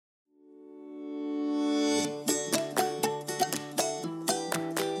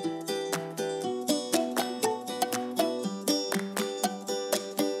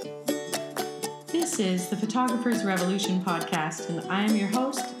is the Photographer's Revolution podcast, and I am your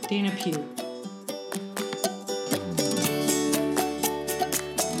host, Dana Pugh.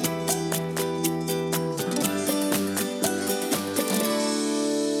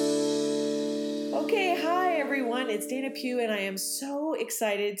 Okay, hi everyone, it's Dana Pugh, and I am so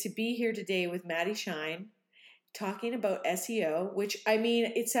excited to be here today with Maddy Shine, talking about SEO, which, I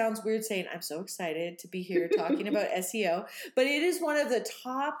mean, it sounds weird saying I'm so excited to be here talking about SEO, but it is one of the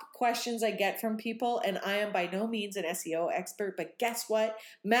top questions I get from people, and I am by no means an SEO expert, but guess what?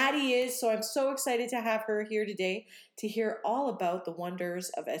 Maddy is, so I'm so excited to have her here today to hear all about the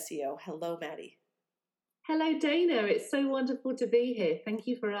wonders of SEO. Hello, Maddy. Hello, Dana. It's so wonderful to be here. Thank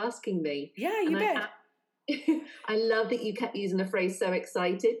you for asking me. Yeah, you bet. I love that you kept using the phrase "so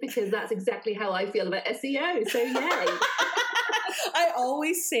excited" because that's exactly how I feel about SEO. So yay! I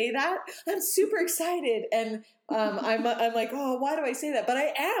always say that. I'm super excited, and I'm like, oh, why do I say that? But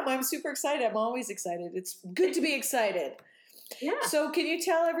I am. I'm super excited. I'm always excited. It's good to be excited. Yeah. So, can you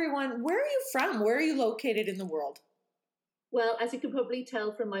tell everyone, where are you from? Where are you located in the world? Well, as you can probably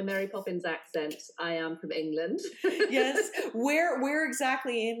tell from my Mary Poppins accent, I am from England. Yes. Where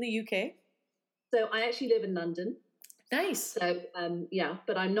exactly in the UK? So I actually live in London. Nice. So,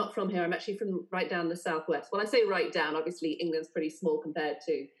 but I'm not from here. I'm actually from right down the southwest. Well, I say right down. Obviously, England's pretty small compared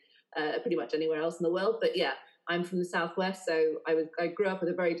to pretty much anywhere else in the world. But yeah, I'm from the southwest. So I grew up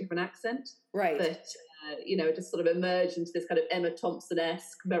with a very different accent. Right. But, it just sort of emerged into this kind of Emma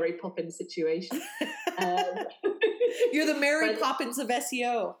Thompson-esque Mary Poppins situation. You're the Mary Poppins of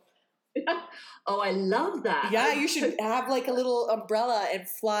SEO. Oh, I love that. Yeah, you should have like a little umbrella and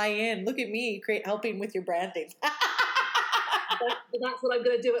fly in. Look at me, helping with your branding. That's what I'm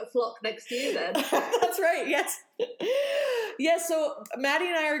going to do at Flock next year then. That's right, yes. Yes, so Maddy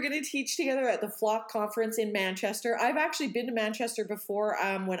and I are going to teach together at the Flock conference in Manchester. I've actually been to Manchester before.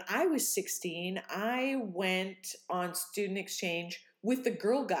 When I was 16, I went on student exchange with the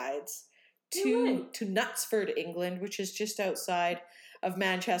Girl Guides to Knutsford, England, which is just outside of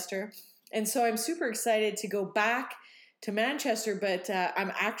Manchester. And so I'm super excited to go back to Manchester, but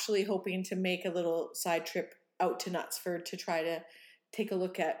I'm actually hoping to make a little side trip out to Knutsford to try to take a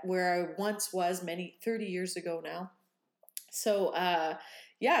look at where I once was 30 years ago now. So,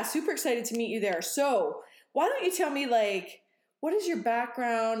 super excited to meet you there. So why don't you tell me, what is your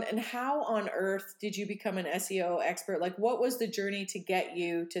background and how on earth did you become an SEO expert? Like, what was the journey to get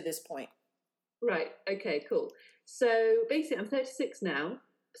you to this point? Right. Okay, cool. So basically, I'm 36 now.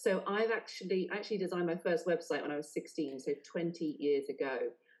 So I actually designed my first website when I was 16, so 20 years ago.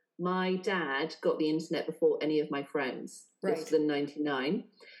 My dad got the internet before any of my friends. Right. This was in 99.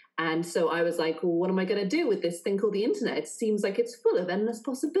 And so I was like, well, what am I going to do with this thing called the internet? It seems like it's full of endless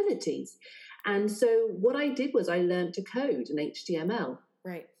possibilities. And so what I did was I learned to code in HTML.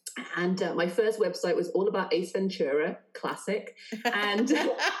 Right. And my first website was all about Ace Ventura, classic, and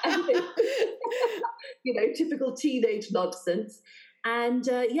typical teenage nonsense. And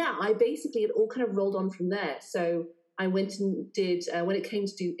it all kind of rolled on from there. So I went and did, when it came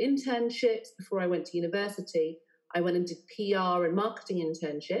to do internships before I went to university, I went and did PR and marketing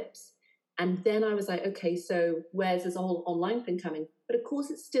internships. And then I was like, okay, so where's this whole online thing coming? But of course,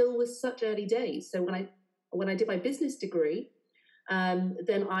 it still was such early days. So when I did my business degree,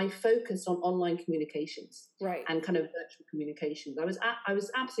 then I focused on online communications, right, and kind of virtual communications. I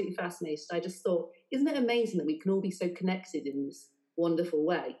was absolutely fascinated. I just thought, isn't it amazing that we can all be so connected in this wonderful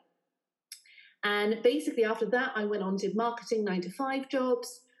way? And basically, after that, I went on did marketing 9-to-5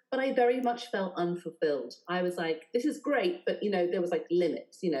 jobs, but I very much felt unfulfilled. I was like, this is great, but there was like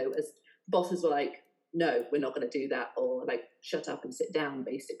limits. As bosses were like, no, we're not going to do that, or like shut up and sit down,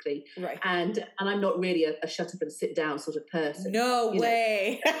 basically. Right. And I'm not really a shut up and sit down sort of person. No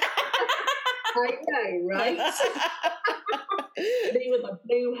way. I know, right? Me with my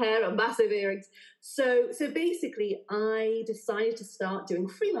blue hair and massive earrings. So basically, I decided to start doing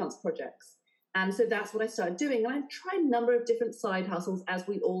freelance projects. And so that's what I started doing. And I tried a number of different side hustles, as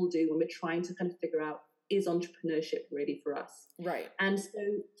we all do when we're trying to kind of figure out, is entrepreneurship really for us? Right. And so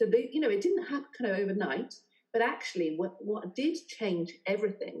it didn't happen kind of overnight, but actually what did change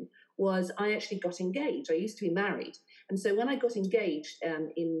everything was I actually got engaged. I used to be married. And so when I got engaged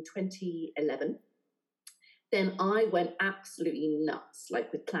in 2011, then I went absolutely nuts,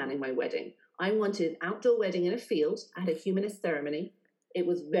 with planning my wedding. I wanted an outdoor wedding in a field. I had a humanist ceremony. It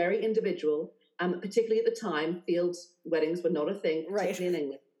was very individual. Particularly at the time, field weddings were not a thing, particularly in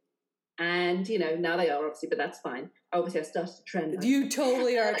England. And, now they are, obviously, but that's fine. Obviously, I started a trend. You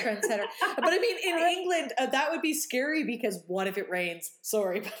totally are a trendsetter. But I mean, in England, that would be scary because what if it rains?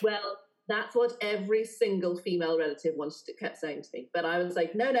 Sorry. Well, That's what every single female relative kept saying to me. But I was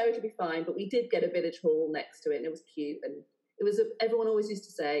like, no, it'll be fine. But we did get a village hall next to it, and it was cute. And it was, everyone always used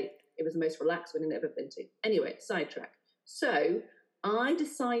to say it was the most relaxed wedding they've ever been to. Anyway, sidetrack. So I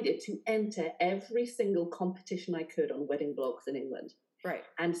decided to enter every single competition I could on wedding blogs in England. Right.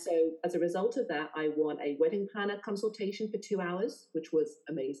 And so as a result of that, I won a wedding planner consultation for 2 hours, which was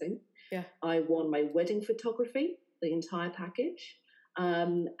amazing. Yeah. I won my wedding photography, the entire package.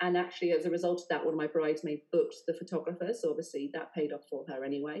 And actually, as a result of that, one of my bridesmaids booked the photographer. So obviously that paid off for her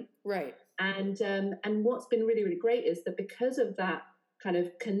anyway. Right. And what's been really, really great is that because of that kind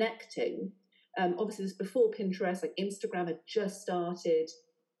of connecting, obviously this before Pinterest, like Instagram had just started.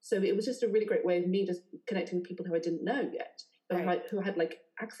 So it was just a really great way of me just connecting with people who I didn't know yet, but right. who had like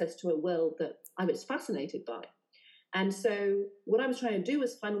access to a world that I was fascinated by. And so what I was trying to do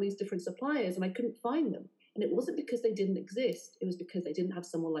was find all these different suppliers, and I couldn't find them. And it wasn't because they didn't exist. It was because they didn't have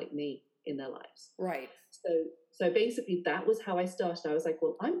someone like me in their lives. Right. So basically that was how I started. I was like,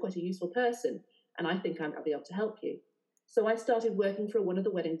 well, I'm quite a useful person, and I think I'll be able to help you. So I started working for one of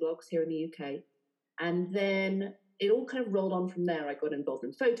the wedding blogs here in the UK. And then it all kind of rolled on from there. I got involved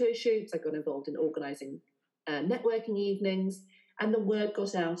in photo shoots. I got involved in organising networking evenings. And the word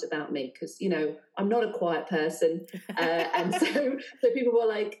got out about me because, you know, I'm not a quiet person. And so people were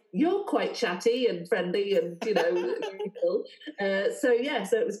like, you're quite chatty and friendly and, you know, cool. So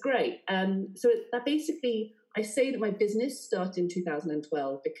it was great. That basically, I say that my business started in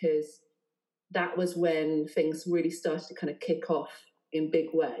 2012 because that was when things really started to kind of kick off in big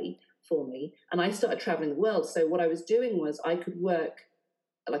way for me. And I started traveling the world. So what I was doing was I could work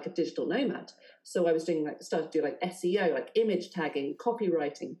like a digital nomad. So I was doing started to do like SEO, like image tagging,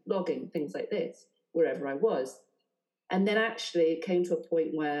 copywriting, blogging, things like this, wherever I was. And then actually it came to a point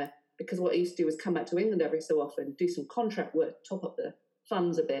where, because what I used to do was come back to England every so often, do some contract work, top up the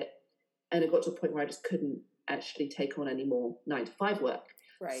funds a bit. And it got to a point where I just couldn't actually take on any more 9-to-5 work.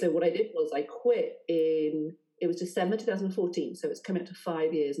 Right. So what I did was I quit it was December 2014. So it's coming up to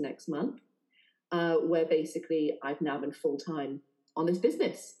 5 years next month, where basically I've now been full-time on this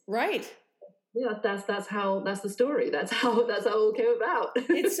business. Right. Yeah, that's the story. That's how it all came about.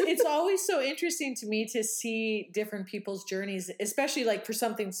 It's always so interesting to me to see different people's journeys, especially like for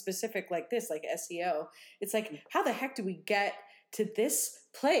something specific like this, like SEO. It's like, how the heck do we get to this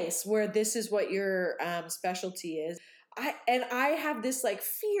place where this is what your specialty is? I have this like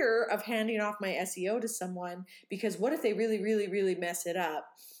fear of handing off my SEO to someone, because what if they really, really, really mess it up?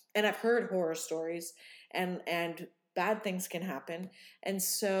 And I've heard horror stories and bad things can happen. And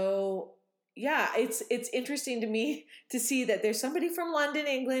so, yeah, it's interesting to me to see that there's somebody from London,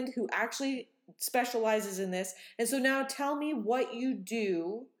 England, who actually specializes in this. And so now tell me what you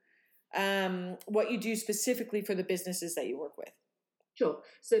do specifically for the businesses that you work with. Sure.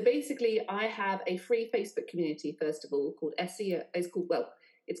 So basically I have a free Facebook community, first of all, called SEO. It's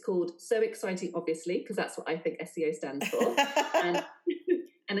called So Exciting, obviously, because that's what I think SEO stands for.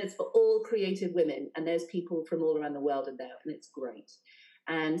 And it's for all creative women. And there's people from all around the world in there, and it's great.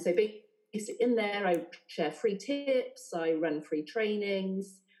 And so basically in there, I share free tips. I run free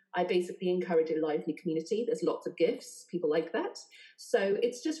trainings. I basically encourage a lively community. There's lots of gifts. People like that. So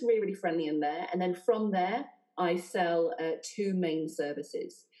it's just really, really friendly in there. And then from there, I sell 2 main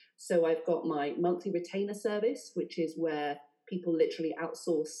services. So I've got my monthly retainer service, which is where people literally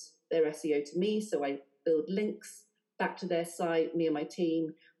outsource their SEO to me. So I build links back to their site, me and my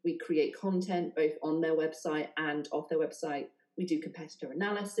team. We create content both on their website and off their website. We do competitor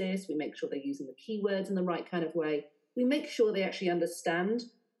analysis. We make sure they're using the keywords in the right kind of way. We make sure they actually understand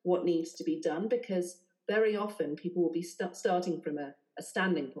what needs to be done, because very often people will be starting from a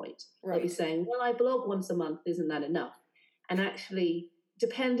standing point. Right. They'll be saying, well, I blog once a month, isn't that enough? And actually,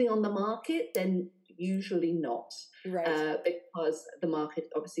 depending on the market, then usually not. Right. Because the market,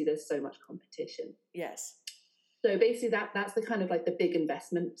 obviously, there's so much competition. Yes. So basically that's the kind of like the big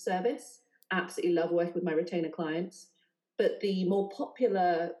investment service. Absolutely love working with my retainer clients. But the more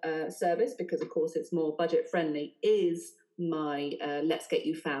popular service, because of course it's more budget friendly, is my Let's Get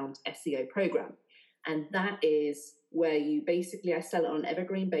You Found SEO program. And that is where I sell it on an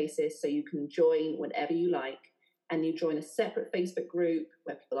evergreen basis, so you can join whenever you like. And you join a separate Facebook group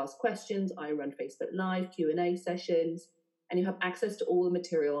where people ask questions. I run Facebook Live Q&A sessions, and you have access to all the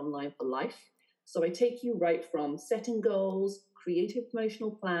material online for life. So I take you right from setting goals, creating a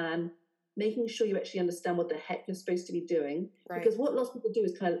promotional plan, making sure you actually understand what the heck you're supposed to be doing. Right. Because what lots of people do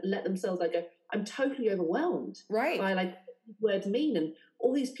is kind of let themselves go, I'm totally overwhelmed by like words mean, and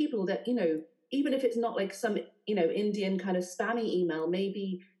all these people that, you know, even if it's not like some, you know, Indian kind of spammy email,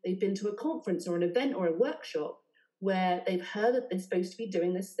 maybe they've been to a conference or an event or a workshop where they've heard that they're supposed to be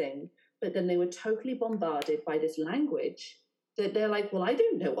doing this thing, but then they were totally bombarded by this language that they're like, well, I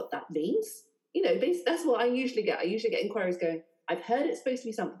don't know what that means. You know, that's what I usually get. I usually get inquiries going, I've heard it's supposed to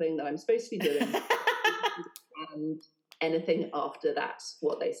be something that I'm supposed to be doing. And anything after that's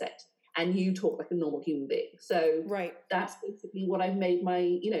what they said. And you talk like a normal human being. So that's basically what I've made my,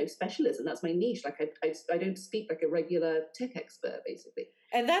 you know, specialism. That's my niche. Like I don't speak like a regular tech expert, basically.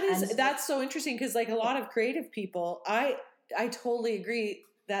 And that's so interesting because like a lot of creative people, I totally agree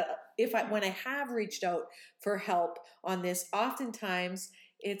that when I have reached out for help on this, oftentimes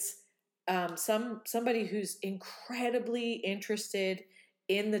it's somebody who's incredibly interested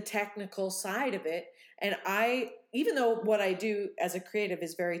in the technical side of it. And even though what I do as a creative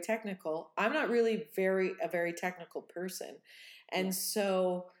is very technical, I'm not really a very technical person. And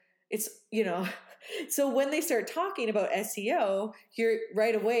so it's, you know, so when they start talking about SEO, you're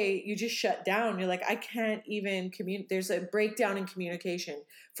right away, you just shut down. You're like, I can't even communicate. There's a breakdown in communication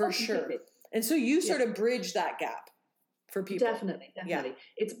for sure. And so you sort of bridge that gap for people. Definitely. Yeah.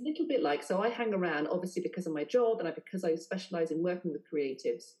 It's a little bit like, so I hang around, obviously because of my job and because I specialize in working with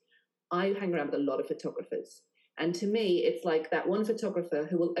creatives, I hang around with a lot of photographers. And to me, it's like that one photographer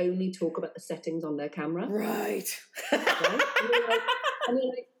who will only talk about the settings on their camera. Right? And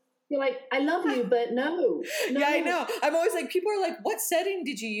you're like, I love you, but no. Yeah, I know. I'm always like, people are like, what setting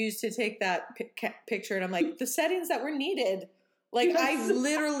did you use to take that picture? And I'm like, the settings that were needed. Like, yes. I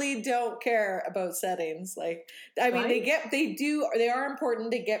literally don't care about settings. Like, I mean, they are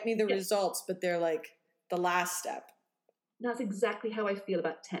important. They get me the results, but they're like the last step. That's exactly how I feel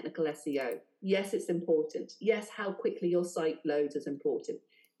about technical SEO. Yes, it's important. Yes, how quickly your site loads is important.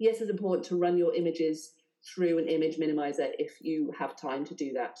 Yes, it's important to run your images through an image minimizer if you have time to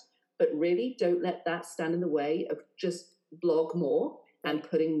do that. But really, don't let that stand in the way of just blog more and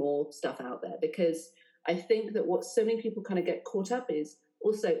putting more stuff out there. Because I think that what so many people kind of get caught up is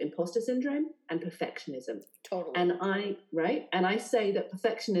also imposter syndrome and perfectionism. Totally. And I say that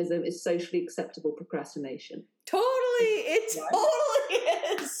perfectionism is socially acceptable procrastination. Totally. It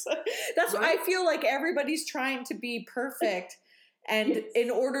totally is. That's what I feel like everybody's trying to be perfect. And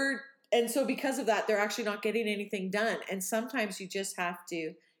and so because of that, they're actually not getting anything done. And sometimes you just have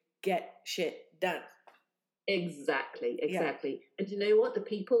to get shit done. Exactly. Yeah. And you know what? The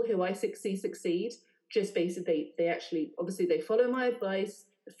people who I succeed, just basically, they follow my advice,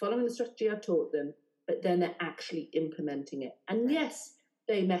 they're following the strategy I've taught them, but then they're actually implementing it. And yes,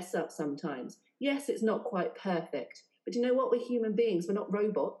 they mess up sometimes. Yes, it's not quite perfect. But you know what? We're human beings. We're not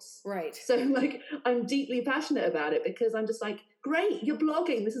robots. Right. So, like, I'm deeply passionate about it because I'm just like, great, you're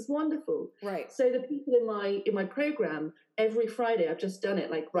blogging. This is wonderful. Right. So the people in my program, every Friday, I've just done it.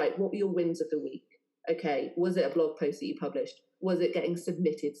 Like, right, what were your wins of the week? Okay, was it a blog post that you published? Was it getting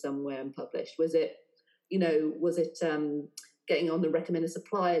submitted somewhere and published? Was it getting on the recommended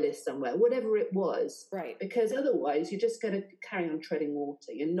supplier list somewhere? Whatever it was. Right. Because otherwise, you're just going to carry on treading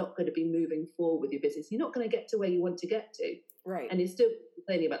water. You're not going to be moving forward with your business. You're not going to get to where you want to get to. Right. And you're still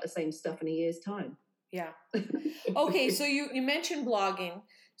complaining about the same stuff in a year's time. Yeah. Okay, so you mentioned blogging.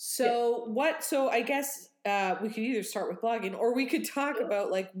 So So I guess we could either start with blogging or we could talk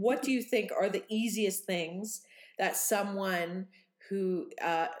about like, what do you think are the easiest things that someone who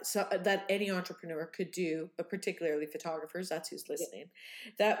that any entrepreneur could do, but particularly photographers, that's who's listening.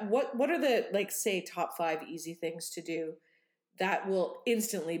 That what are the, like, say, top 5 easy things to do that will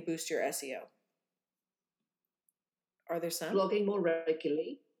instantly boost your SEO? Are there some? Blogging more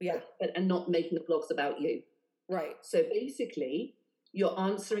regularly. Yeah. And not making the blogs about you. Right. So basically, you're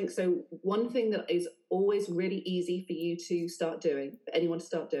answering. So one thing that is always really easy for you to start doing, for anyone to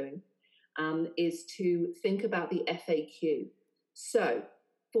start doing, is to think about the FAQ. So,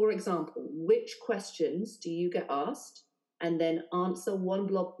 for example, which questions do you get asked, and then answer one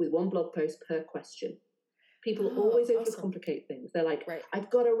blog post per question. People always overcomplicate things. They're like, I've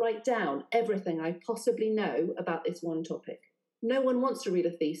got to write down everything I possibly know about this one topic. No one wants to read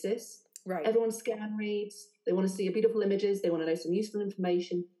a thesis. Right. Everyone scan reads. They want to see beautiful images. They want to know some useful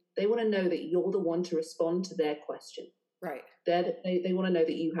information. They want to know that you're the one to respond to their question. Right. They want to know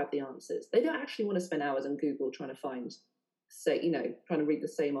that you have the answers. They don't actually want to spend hours on Google trying to read the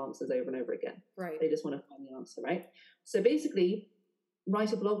same answers over and over again. Right. They just want to find the answer, right? So basically,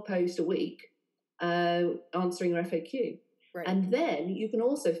 write a blog post a week answering your FAQ. Right. And then you can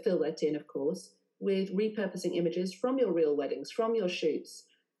also fill that in, of course, with repurposing images from your real weddings, from your shoots,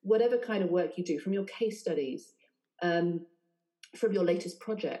 whatever kind of work you do, from your case studies, from your latest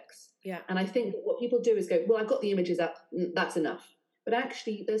projects. Yeah. And I think what people do is go, well, I've got the images up, that's enough. But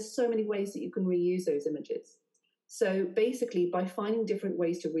actually, there's so many ways that you can reuse those images. So basically, by finding different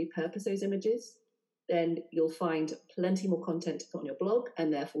ways to repurpose those images, then you'll find plenty more content to put on your blog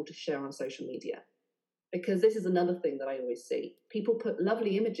and therefore to share on social media. Because this is another thing that I always see. People put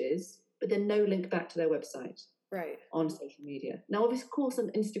lovely images, but then no link back to their website on social media. Now, of course, on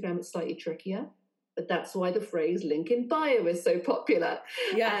Instagram, it's slightly trickier, but that's why the phrase link in bio is so popular.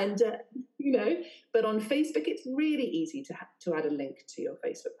 Yeah. And, but on Facebook, it's really easy to add a link to your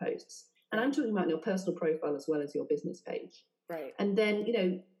Facebook posts. And I'm talking about your personal profile as well as your business page. Right. And then,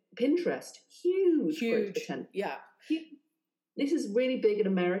 Pinterest, huge growth potential. Yeah. This is really big in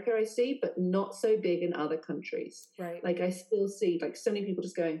America, I see, but not so big in other countries. Right. Like I still see so many people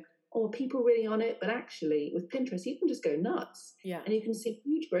just going, oh, are people really on it? But actually with Pinterest, you can just go nuts. Yeah. And you can see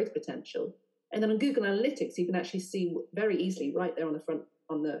huge growth potential. And then on Google Analytics, you can actually see very easily right there on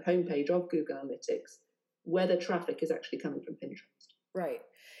the homepage of Google Analytics, where the traffic is actually coming from Pinterest. Right.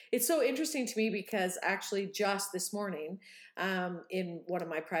 It's so interesting to me because actually just this morning in one of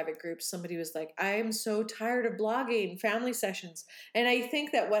my private groups, somebody was like, I am so tired of blogging family sessions. And I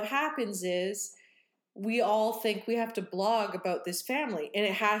think that what happens is we all think we have to blog about this family. And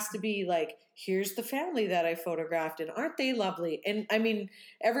it has to be like, here's the family that I photographed and aren't they lovely? And I mean,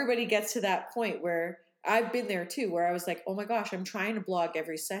 everybody gets to that point where I've been there too, where I was like, oh my gosh, I'm trying to blog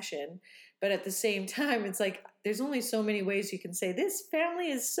every session. But at the same time, it's like, there's only so many ways you can say, this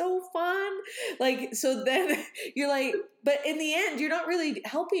family is so fun. Like, so then you're like, but in the end, you're not really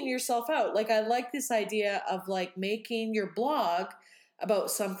helping yourself out. Like, I like this idea of like making your blog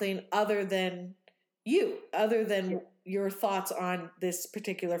about something other than you, other than your thoughts on this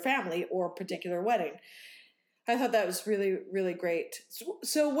particular family or particular wedding. I thought that was really, really great.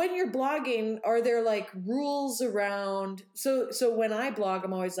 So when you're blogging, are there like rules around? So when I blog,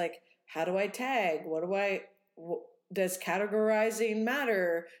 I'm always like, how do I tag? Does categorizing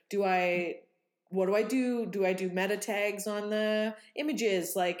matter? What do I do? Do I do meta tags on the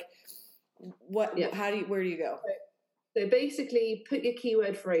images? Like what, where do you go? So basically put your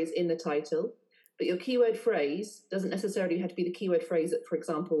keyword phrase in the title, but your keyword phrase doesn't necessarily have to be the keyword phrase that, for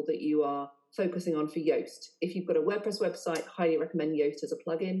example, that you are focusing on for Yoast. If you've got a WordPress website, highly recommend Yoast as a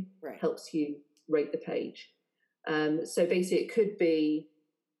plugin. Right. Helps you rate the page. So basically it could be,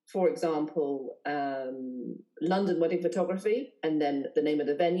 for example, London wedding photography, and then the name of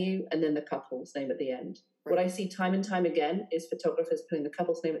the venue, and then the couple's name at the end. Right. What I see time and time again is photographers putting the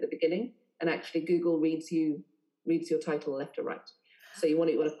couple's name at the beginning, and actually Google reads your title left or right. So you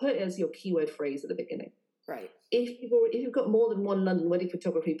want to put it as your keyword phrase at the beginning. Right. If you've got more than one London wedding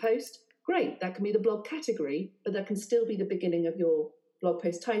photography post, great. That can be the blog category, but that can still be the beginning of your blog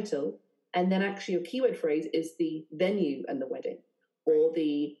post title. And then actually your keyword phrase is the venue and the wedding, or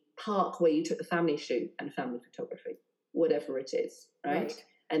the park where you took the family shoot and family photography, whatever it is, right?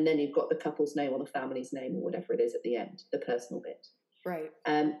 And then you've got the couple's name or the family's name or whatever it is at the end, the personal bit. Right.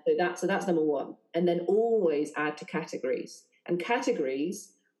 So that's number one. And then always add to categories. And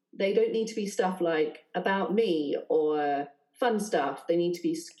categories, they don't need to be stuff like about me or fun stuff. They need to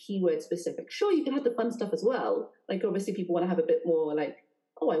be keyword specific. Sure, you can have the fun stuff as well. Like obviously people want to have a bit more like,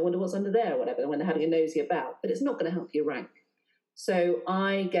 oh, I wonder what's under there or whatever, when they're having a nosy about, but it's not going to help you rank. So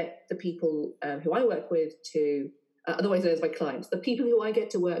I get the people who I work with to, otherwise known as my clients, the people who I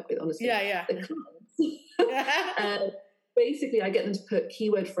get to work with, honestly. Yeah. The clients. Basically, I get them to put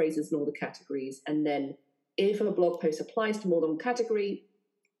keyword phrases in all the categories. And then if a blog post applies to more than one category,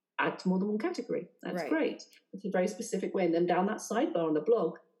 add to more than one category. That's great. It's a very specific way. And then down that sidebar on the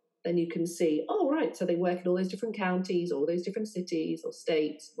blog, then you can see, oh, right, so they work in all those different counties, all those different cities or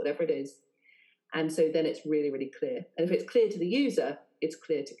states, whatever it is. And so then it's really, really clear. And if it's clear to the user, it's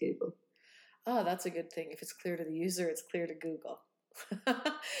clear to Google. Oh, that's a good thing. If it's clear to the user, it's clear to Google.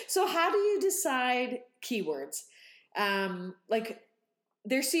 So how do you decide keywords? Like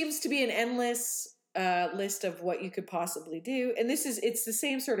there seems to be an endless list of what you could possibly do. And it's the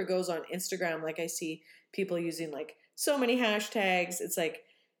same sort of goes on Instagram. Like I see people using like so many hashtags. It's like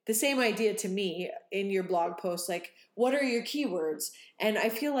the same idea to me in your blog post, like what are your keywords? And I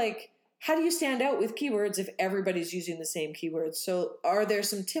feel like, how do you stand out with keywords if everybody's using the same keywords? So are there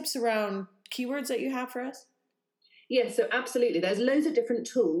some tips around keywords that you have for us? Yes, so absolutely. There's loads of different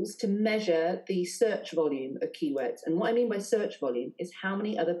tools to measure the search volume of keywords. And what I mean by search volume is how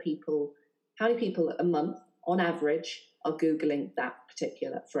many people a month on average are Googling that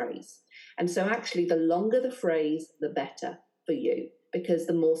particular phrase. And so actually the longer the phrase, the better for you, because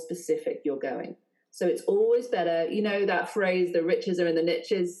the more specific you're going. So it's always better, that phrase, the riches are in the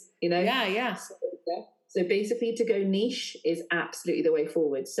niches, Yeah. So basically to go niche is absolutely the way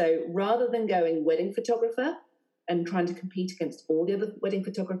forward. So rather than going wedding photographer and trying to compete against all the other wedding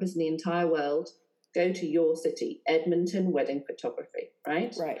photographers in the entire world, go to your city, Edmonton wedding photography,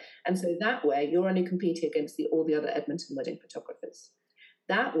 right? Right. And so that way you're only competing against all the other Edmonton wedding photographers.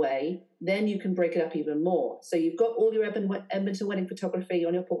 That way, then you can break it up even more. So you've got all your Edmonton wedding photography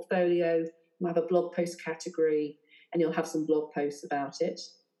on your portfolio. You have a blog post category, and you'll have some blog posts about it.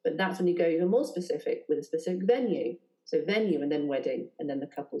 But that's when you go even more specific with a specific venue. So venue and then wedding and then the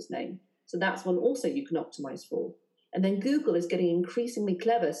couple's name. So that's one also you can optimize for. And then Google is getting increasingly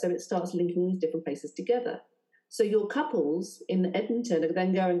clever, so it starts linking these different places together. So your couples in Edmonton are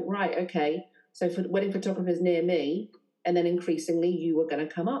then going, right, okay, so for wedding photographers near me, and then increasingly you are going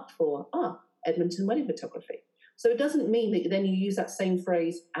to come up for, Edmonton wedding photography. So it doesn't mean that then you use that same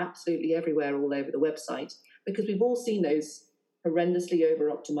phrase absolutely everywhere all over the website, because we've all seen those horrendously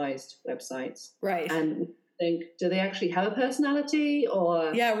over-optimized websites. Right. And we think, do they actually have a personality,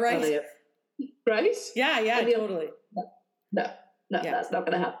 or yeah, right. are they right? Yeah, totally. No, that's not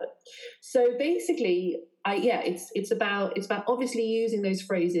going to happen. So basically, it's about obviously using those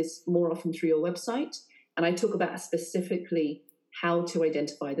phrases more often through your website. And I talk about specifically how to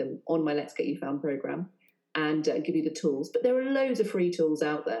identify them on my Let's Get You Found program, and give you the tools. But there are loads of free tools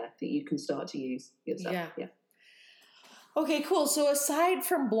out there that you can start to use yourself. Yeah. Okay, cool. So aside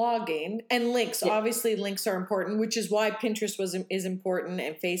from blogging and links, obviously links are important, which is why Pinterest is important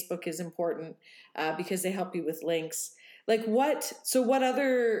and Facebook is important, because they help you with links. Like what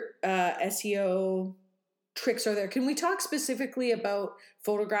other SEO tricks are there? Can we talk specifically about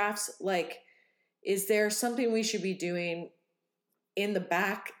photographs? Like, is there something we should be doing in the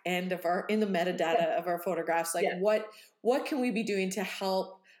back end of in the metadata of our photographs? Like what can we be doing to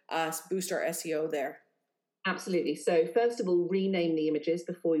help us boost our SEO there? Absolutely. So first of all, rename the images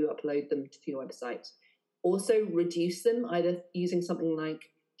before you upload them to your website. Also reduce them, either using something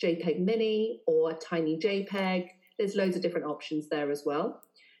like JPEG Mini or Tiny JPEG. There's loads of different options there as well.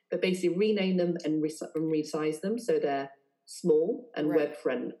 But basically rename them and resize them so they're small and web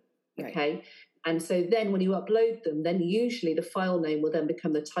friendly. Okay. Right. And so then when you upload them, then usually the file name will then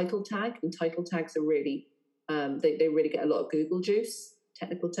become the title tag. And title tags are really, they really get a lot of Google juice,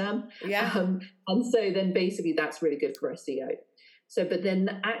 technical term. Yeah. And so then basically that's really good for SEO. So, but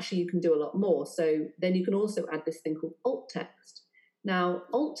then actually you can do a lot more. So then you can also add this thing called alt text. Now,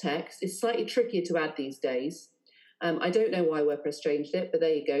 alt text is slightly trickier to add these days. I don't know why WordPress changed it, but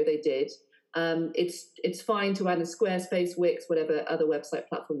there you go, they did. It's fine to add in Squarespace, Wix, whatever other website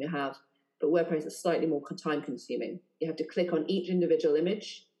platform you have. But WordPress is slightly more time consuming. You have to click on each individual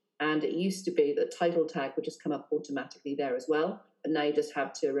image, and it used to be that title tag would just come up automatically there as well. But now you just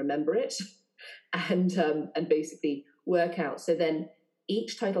have to remember it and basically work out. So then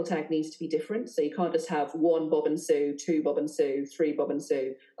each title tag needs to be different. So you can't just have 1 Bob and Sue, 2 Bob and Sue, 3 Bob and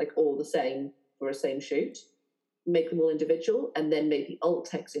Sue, like all the same for a same shoot. Make them all individual, and then make the alt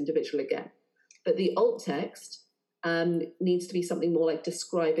text individual again. But the alt text needs to be something more like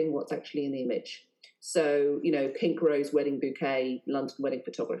describing what's actually in the image. So, pink rose wedding bouquet, London wedding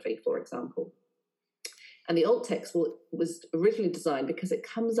photography, for example. And the alt text was originally designed because it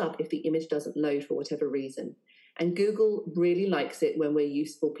comes up if the image doesn't load for whatever reason. And Google really likes it when we're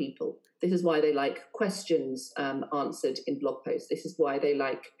useful people. This is why they like questions answered in blog posts. This is why they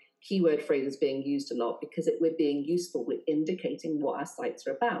like keyword phrases being used a lot, because we're being useful, we're indicating what our sites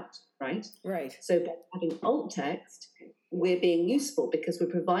are about, right? Right. So by having alt text, we're being useful because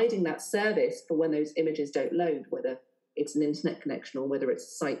we're providing that service for when those images don't load, whether it's an internet connection or whether it's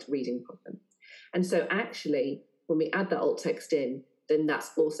a site reading problem. And so actually, when we add that alt text in, then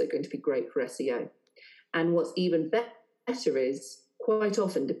that's also going to be great for SEO. And what's even better is, quite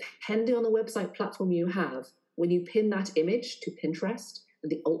often, depending on the website platform you have, when you pin that image to Pinterest,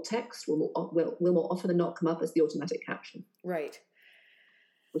 the alt text will more often than not come up as the automatic caption. Right.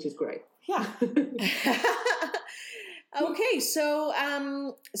 Which is great. Yeah. Okay, so how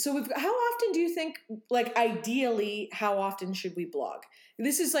often do you think, like ideally, how often should we blog?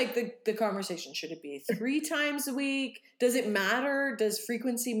 This is like the conversation. Should it be 3 times a week? Does it matter? Does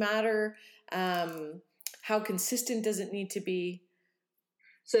frequency matter? How consistent does it need to be?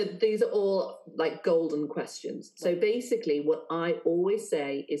 So these are all like golden questions. So basically what I always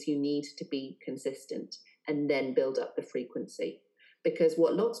say is you need to be consistent and then build up the frequency. Because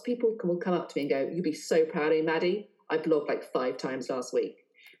what lots of people will come up to me and go, "You'll be so proud of me, Maddy. I blogged like 5 times last week."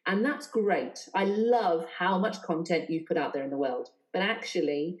 And that's great. I love how much content you've put out there in the world. But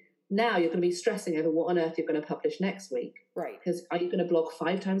actually, now you're going to be stressing over what on earth you're going to publish next week. Right. Because are you going to blog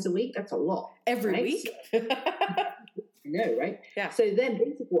 5 times a week? That's a lot. Every week? No, right? Yeah. So then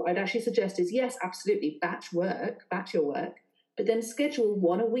basically what I'd actually suggest is, yes, absolutely, batch your work, but then schedule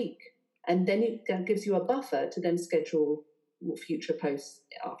 1 a week. And then that gives you a buffer to then schedule future posts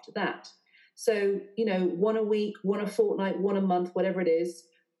after that. So, one a week, one a fortnight, one a month, whatever it is,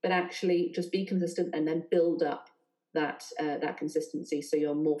 but actually just be consistent and then build up that consistency so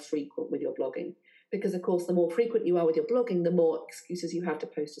you're more frequent with your blogging. Because, of course, the more frequent you are with your blogging, the more excuses you have to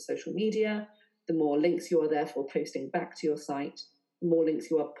post to social media, the more links you are therefore posting back to your site, the more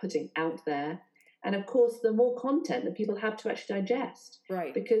links you are putting out there. And, of course, the more content that people have to actually digest.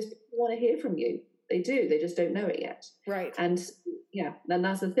 Right. Because people want to hear from you. They do. They just don't know it yet. Right. And, then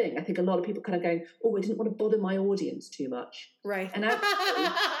that's the thing. I think a lot of people kind of going, oh, I didn't want to bother my audience too much. Right. And actually,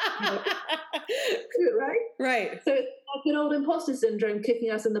 right? Right. So it's like an old imposter syndrome kicking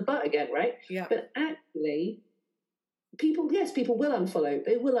us in the butt again, right? Yeah. But actually, people will unfollow.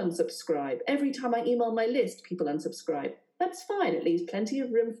 They will unsubscribe. Every time I email my list, people unsubscribe. That's fine. It leaves plenty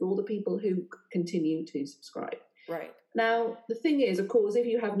of room for all the people who continue to subscribe. Right. Now, the thing is, of course, if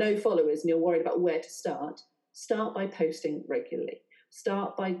you have no followers and you're worried about where to start by posting regularly.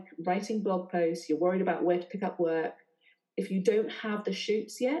 Start by writing blog posts. You're worried about where to pick up work. If you don't have the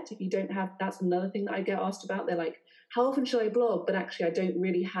shoots yet, that's another thing that I get asked about. They're like, how often should I blog? But actually, I don't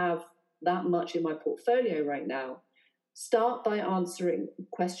really have that much in my portfolio right now. Start by answering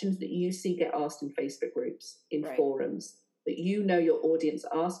questions that you see get asked in Facebook groups, in forums, that your audience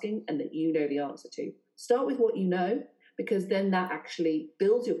are asking and that you know the answer to. Start with what you know, because then that actually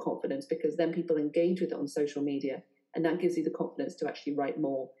builds your confidence, because then people engage with it on social media, and that gives you the confidence to actually write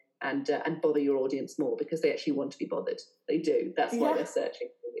more and bother your audience more, because they actually want to be bothered. They do. That's why they're searching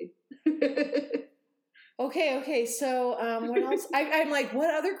for you. Okay. So what else? I'm like,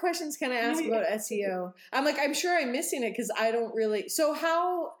 what other questions can I ask about SEO? I'm like, I'm sure I'm missing it because I don't really. So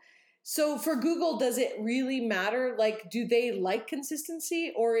for Google, does it really matter? Like, do they like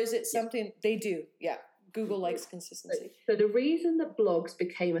consistency, or is it something they do? Yeah. Google likes consistency. So the reason that blogs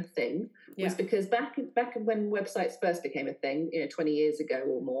became a thing was because back when websites first became a thing, 20 years ago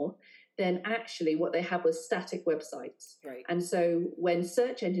or more, then actually what they had was static websites. Right. And so when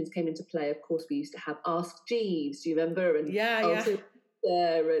search engines came into play, of course, we used to have Ask Jeeves, do you remember? And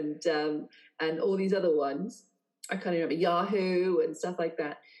and all these other ones. I can't remember, Yahoo and stuff like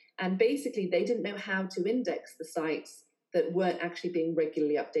that. And basically they didn't know how to index the sites that weren't actually being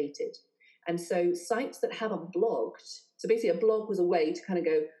regularly updated. And so sites that haven't blogged, so basically a blog was a way to kind of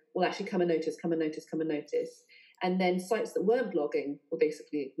go, well, actually come and notice. And then sites that weren't blogging were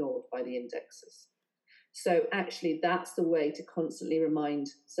basically ignored by the indexers. So actually that's the way to constantly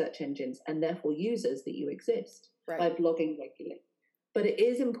remind search engines and therefore users that you exist by blogging regularly. But it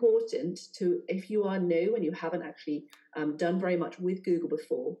is important to, if you are new and you haven't actually done very much with Google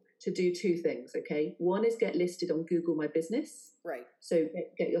before, to do two things, okay? One is get listed on Google My Business. Right. So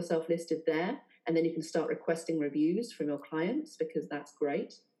get yourself listed there, and then you can start requesting reviews from your clients, because that's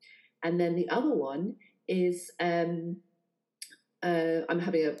great. And then the other one is I'm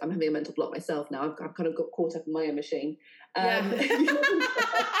having a mental block myself now. I've kind of got caught up in my own machine. I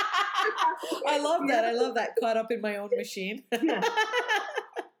love that. I love that. Caught up in my own machine. Yeah.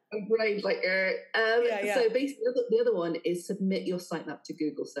 My brain's like, So basically, the other one is submit your sitemap to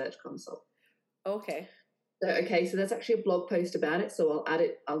Google Search Console. Okay. So there's actually a blog post about it. So I'll add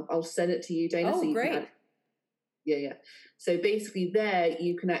it. I'll send it to you, Dana. Oh, so you great. Can add it. Yeah. So basically, there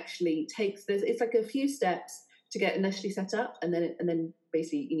you can actually it's like a few steps to get initially set up, and then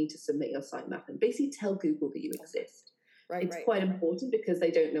basically you need to submit your sitemap and basically tell Google that you exist. It's quite important, because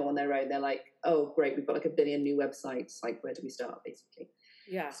they don't know on their own. They're like, oh, great, we've got like 1 billion new websites. Like, where do we start, basically?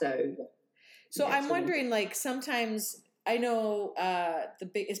 Yeah. So I'm wondering, like, sometimes I know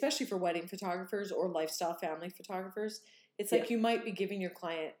especially for wedding photographers or lifestyle family photographers, it's like you might be giving your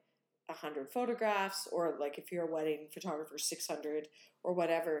client 100 photographs, or like if you're a wedding photographer, 600 or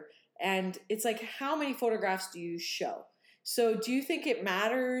whatever. And it's like, how many photographs do you show? So do you think it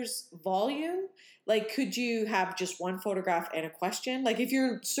matters volume? Like, could you have just one photograph and a question? Like, if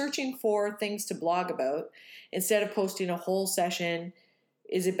you're searching for things to blog about, instead of posting a whole session,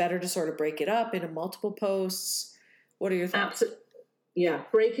 is it better to sort of break it up into multiple posts? What are your thoughts? Absolutely. Yeah,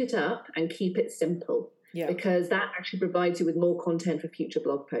 break it up and keep it simple. Yeah. Because that actually provides you with more content for future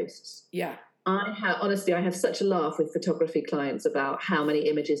blog posts. Yeah. I have such a laugh with photography clients about how many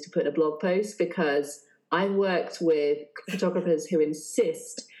images to put in a blog post, because I worked with photographers who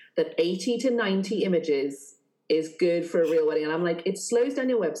insist that 80 to 90 images is good for a real wedding. And I'm like, it slows down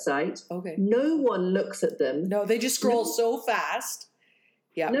your website. Okay. No one looks at them. No, they just scroll so fast.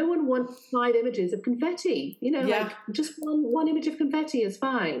 Yeah. No one wants 5 images of confetti. Like, just one image of confetti is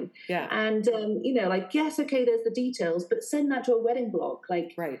fine. Yeah. And, yes, okay, there's the details, but send that to a wedding blog.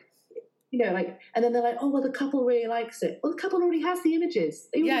 Like, right. And then they're like, oh, well, the couple really likes it. Well, the couple already has the images.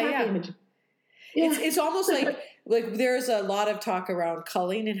 They already have the images. Yeah. It's almost like like there's a lot of talk around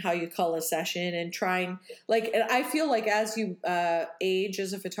culling and how you cull a session and trying, like, and I feel like as you age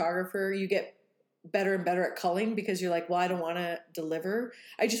as a photographer, you get better and better at culling because you're like, well, I don't want to deliver.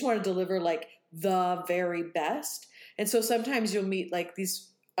 I just want to deliver like the very best. And so sometimes you'll meet like these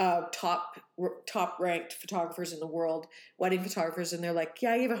top ranked photographers in the world, wedding photographers, and they're like,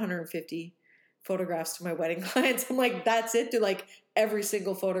 yeah, I gave 150 photographs to my wedding clients. I'm like, that's it. They're like, every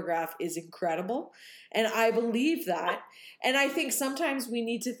single photograph is incredible. And I believe that. And I think sometimes we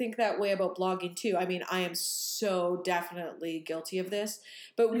need to think that way about blogging too. I mean, I am so definitely guilty of this,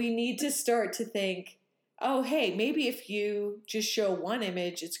 but we need to start to think, oh, hey, maybe if you just show one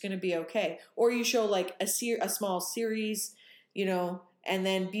image, it's going to be okay. Or you show like a small series, you know, and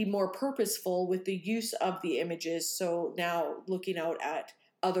then be more purposeful with the use of the images. So now looking out at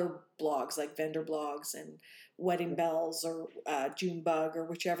other blogs like vendor blogs and Wedding Bells or Junebug or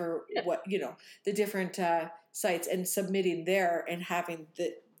whichever, what, you know, the different sites, and submitting there and having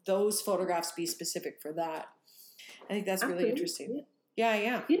those photographs be specific for that. I think that's really interesting.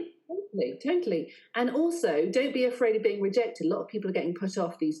 Yeah. Totally. And also, don't be afraid of being rejected. A lot of people are getting put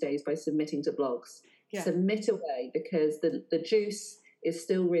off these days by submitting to blogs. Yeah. Submit away, because the juice is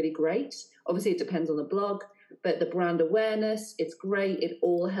still really great. Obviously, it depends on the blog, but the brand awareness, it's great. It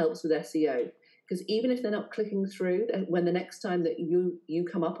all helps with SEO. Because even if they're not clicking through, when the next time that you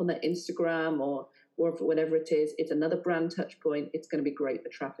come up on their Instagram or whatever it is, it's another brand touch point. It's going to be great for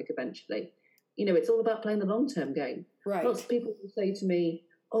traffic eventually. You know, it's all about playing the long-term game. Right. Lots of people will say to me,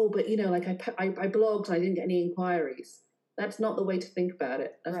 oh, but, you know, like I blogged and I didn't get any inquiries. That's not the way to think about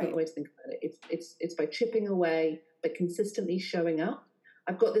it. That's not the way to think about it. It's by chipping away, by consistently showing up.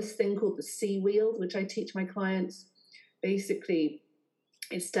 I've got this thing called the C wheel, which I teach my clients. Basically,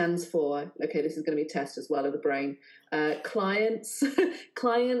 it stands for, okay, this is going to be a test as well of the brain. Clients,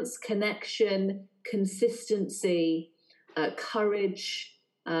 connection, consistency, courage,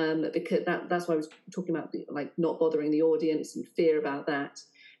 because that's why I was talking about like not bothering the audience and fear about that.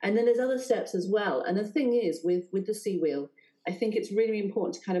 And then there's other steps as well. And the thing is, with the C wheel, I think it's really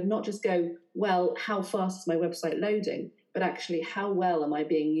important to kind of not just go, well, how fast is my website loading, but actually how well am I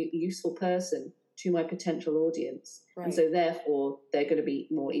being a useful person to my potential audience? Right. And so therefore, they're going to be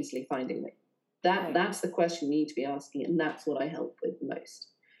more easily finding me. That's the question you need to be asking, and that's what I help with most.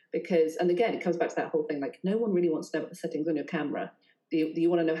 Because, and again, it comes back to that whole thing, like no one really wants to know about the settings on your camera. Do you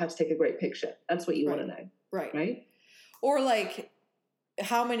want to know how to take a great picture? That's what you want to know. Right? Or like,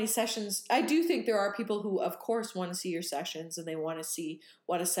 how many sessions? I do think there are people who, of course, want to see your sessions and they want to see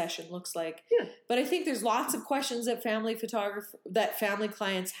what a session looks like. Yeah. But I think there's lots of questions that family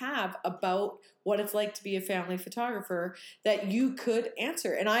clients have about what it's like to be a family photographer that you could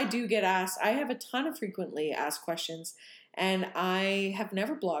answer. And I do get asked. I have a ton of frequently asked questions, and I have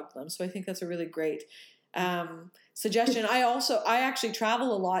never blogged them. So I think that's a really great suggestion. I actually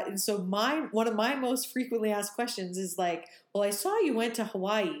travel a lot, and so one of my most frequently asked questions is like, well, I saw you went to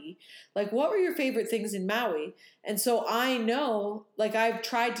Hawaii. Like, what were your favorite things in Maui? And so I know, like, I've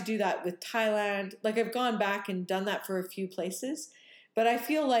tried to do that with Thailand. Like, I've gone back and done that for a few places, but I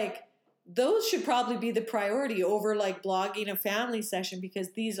feel like those should probably be the priority over like blogging a family session,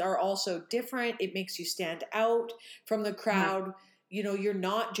 because these are also different. It makes you stand out from the crowd. Yeah. You know, you're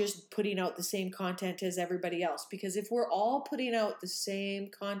not just putting out the same content as everybody else, because if we're all putting out the same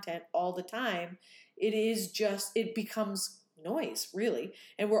content all the time, it becomes noise, really.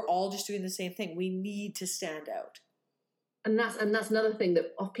 And we're all just doing the same thing. We need to stand out. And that's another thing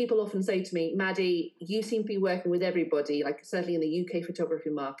that people often say to me, Maddy, you seem to be working with everybody, like certainly in the UK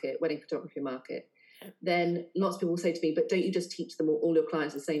photography market, wedding photography market. Then lots of people say to me, but don't you just teach them all your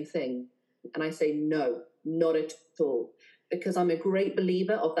clients the same thing? And I say, no, not at all. Because I'm a great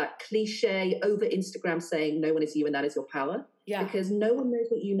believer of that cliche over Instagram saying no one is you and that is your power. Yeah. Because no one knows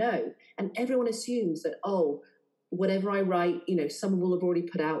what you know. And everyone assumes that, oh, whatever I write, you know, someone will have already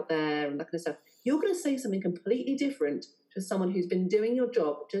put out there and that kind of stuff. You're going to say something completely different to someone who's been doing your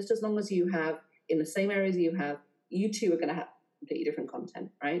job just as long as you have, in the same areas you have. You two are going to have completely different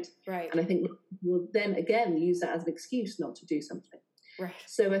content, right? Right. And I think we'll then again use that as an excuse not to do something. Right.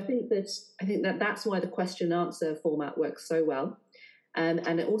 So I think that that's why the question and answer format works so well. And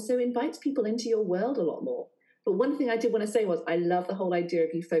it also invites people into your world a lot more. But one thing I did want to say was I love the whole idea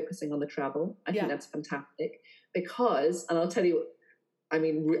of you focusing on the travel. I think that's fantastic because, and I'll tell you, I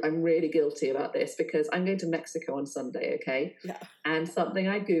mean, I'm really guilty about this because I'm going to Mexico on Sunday, okay? Yeah. And something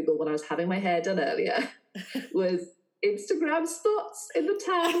I Googled when I was having my hair done earlier was Instagram spots in the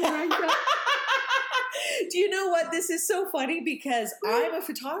town where I go. Do you know what? This is so funny because I'm a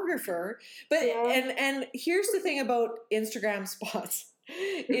photographer, but and here's the thing about Instagram spots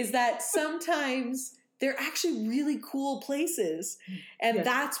is that sometimes they're actually really cool places. And Yes.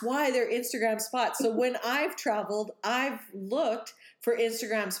 that's why they're Instagram spots. So when I've traveled, I've looked for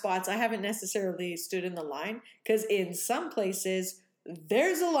Instagram spots. I haven't necessarily stood in the line because in some places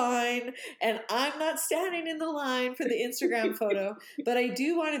there's a line and I'm not standing in the line for the Instagram photo, but I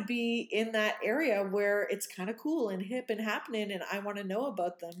do want to be in that area where it's kind of cool and hip and happening and I want to know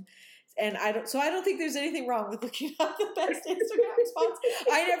about them. And I don't think there's anything wrong with looking up the best Instagram spots.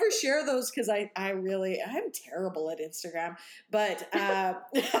 I never share those because I'm terrible at Instagram, but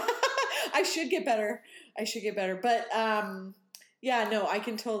I should get better. But yeah, no, I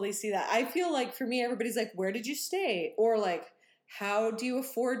can totally see that. I feel like for me, everybody's like, where did you stay? Or like, how do you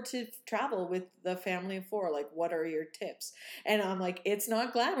afford to travel with the family of four? Like, what are your tips? And I'm like, it's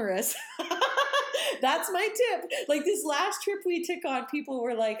not glamorous. That's my tip. Like this last trip we took on, people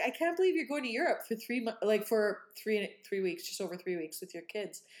were like, I can't believe you're going to Europe for 3 months, like for 3 weeks, just over 3 weeks with your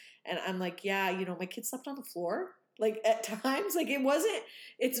kids. And I'm like, yeah, my kids slept on the floor. Like at times, like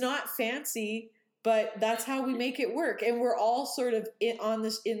it's not fancy, but that's how we make it work. And we're all sort of in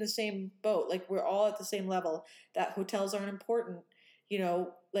the same boat. Like we're all at the same level that hotels aren't important.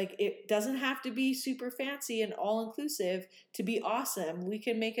 Like it doesn't have to be super fancy and all inclusive to be awesome. We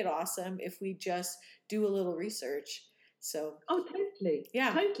can make it awesome if we just do a little research. So. Oh, totally.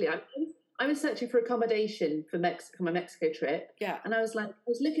 Yeah. Totally. I was searching for accommodation for my Mexico trip. Yeah. And I was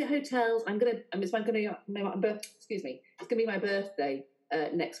looking at hotels. It's going to be my birthday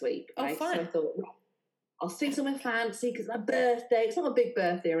next week. Oh, right? fun. So I thought, I'll stay somewhere fancy because it's my birthday. It's not a big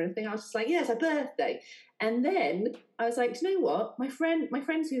birthday or anything. I was just like, yeah, it's my birthday. And then I was like, do you know what? My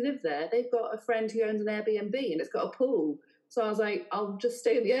friends who live there, they've got a friend who owns an Airbnb and it's got a pool. So I was like, I'll just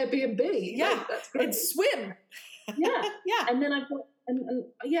stay in the Airbnb. Yeah, like, that's great. And swim. Yeah, yeah. And then I thought, and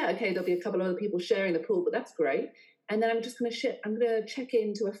yeah, okay, there'll be a couple of other people sharing the pool, but that's great. And then I'm just going to check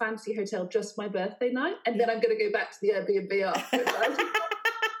into a fancy hotel just my birthday night, and then I'm going to go back to the Airbnb after.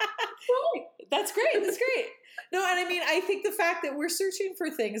 That's great. No, and I mean, I think the fact that we're searching for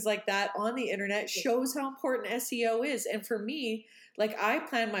things like that on the internet shows how important SEO is. And for me, like I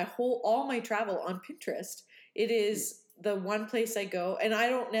plan all my travel on Pinterest. It is the one place I go, and I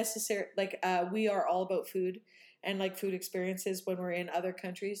don't necessarily we are all about food and like food experiences when we're in other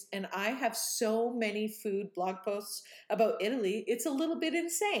countries. And I have so many food blog posts about Italy. It's a little bit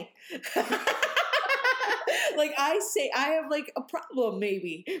insane. Like I say, I have like a problem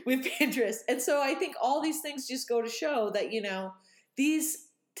maybe with Pinterest. And so I think all these things just go to show that, these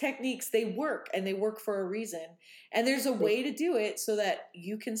techniques, they work and they work for a reason. And there's a way to do it so that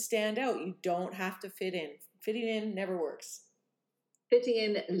you can stand out. You don't have to fit in. Fitting in never works. Fitting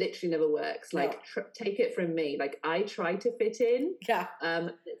in literally never works. Like, take it from me. Like, I try to fit in. Yeah.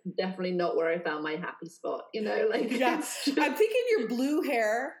 It's definitely not where I found my happy spot. Like, yeah. I'm thinking your blue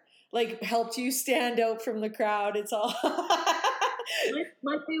hair like helped you stand out from the crowd. It's all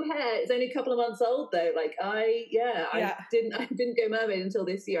my blue hair is only a couple of months old though. Like I didn't go mermaid until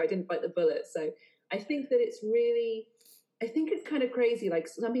this year. I didn't bite the bullet. So I think that it's kind of crazy. Like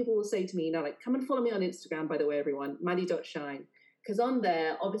some people will say to me, like, come and follow me on Instagram, by the way, everyone, Maddy.Shine. Because on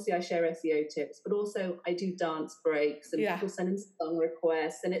there, obviously I share SEO tips, but also I do dance breaks and people send in song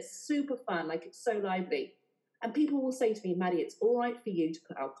requests and it's super fun. Like it's so lively. And people will say to me, Maddy, it's all right for you to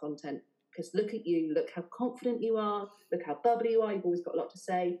put out content because look at you, look how confident you are, look how bubbly you are, you've always got a lot to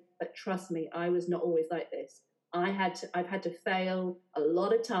say. But trust me, I was not always like this. I've had to fail a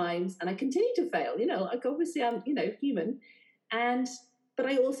lot of times and I continue to fail. Like obviously I'm, human. But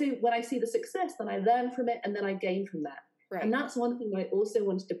I also, when I see the success, then I learn from it and then I gain from that. Right. And that's one thing I also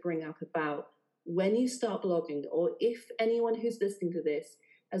wanted to bring up about when you start blogging, or if anyone who's listening to this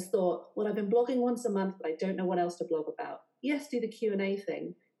has thought, well, I've been blogging once a month, but I don't know what else to blog about. Yes, do the Q&A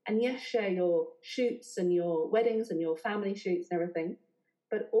thing. And yes, share your shoots and your weddings and your family shoots and everything.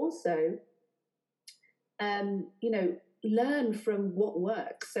 But also, learn from what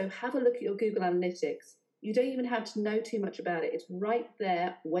works. So have a look at your Google Analytics. You don't even have to know too much about it. It's right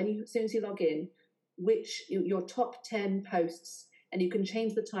there as soon as you log in, which your top 10 posts, and you can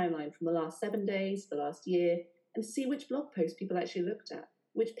change the timeline from the last 7 days, the last year, and see which blog posts people actually looked at,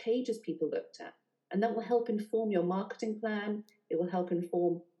 which pages people looked at. And that will help inform your marketing plan. It will help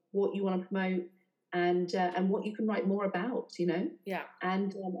inform what you want to promote and what you can write more about, Yeah.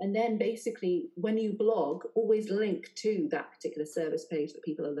 And then basically when you blog, always link to that particular service page that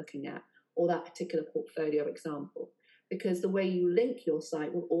people are looking at or that particular portfolio example. Because the way you link your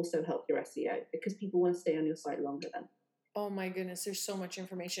site will also help your SEO because people want to stay on your site longer then. Oh my goodness, there's so much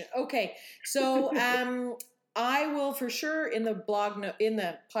information. Okay, so I will for sure in the in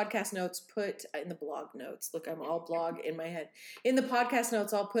the podcast notes put in the blog notes. Look, I'm all blog in my head. In the podcast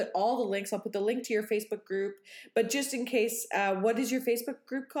notes, I'll put all the links. I'll put the link to your Facebook group. But just in case, what is your Facebook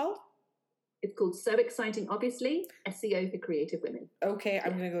group called? It's called So Exciting, obviously, SEO for Creative Women. Okay,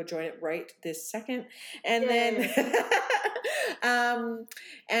 I'm going to go join it right this second. And then,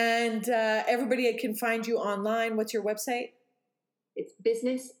 everybody can find you online. What's your website? It's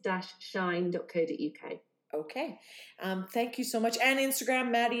business-shine.co.uk. Okay. Thank you so much. And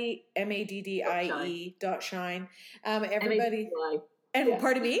Instagram, Maddy, Maddie .shine. Everybody. M-A-D-D-Y. And Yeah.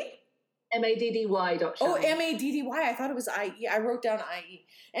 pardon me? MADDY.shine. Oh, MADDY. I thought it was IE. I wrote down IE.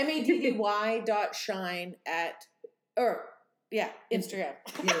 MADDY.shine at, Instagram.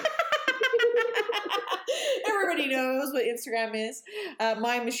 Yeah. Everybody knows what Instagram is.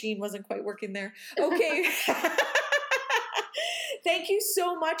 My machine wasn't quite working there. Okay. Thank you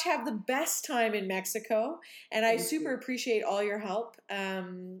so much. Have the best time in Mexico. And I super appreciate all your help.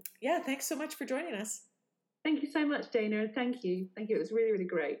 Thanks so much for joining us. Thank you so much, Dana. Thank you. It was really, really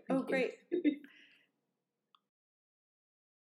great. Thank you. Great.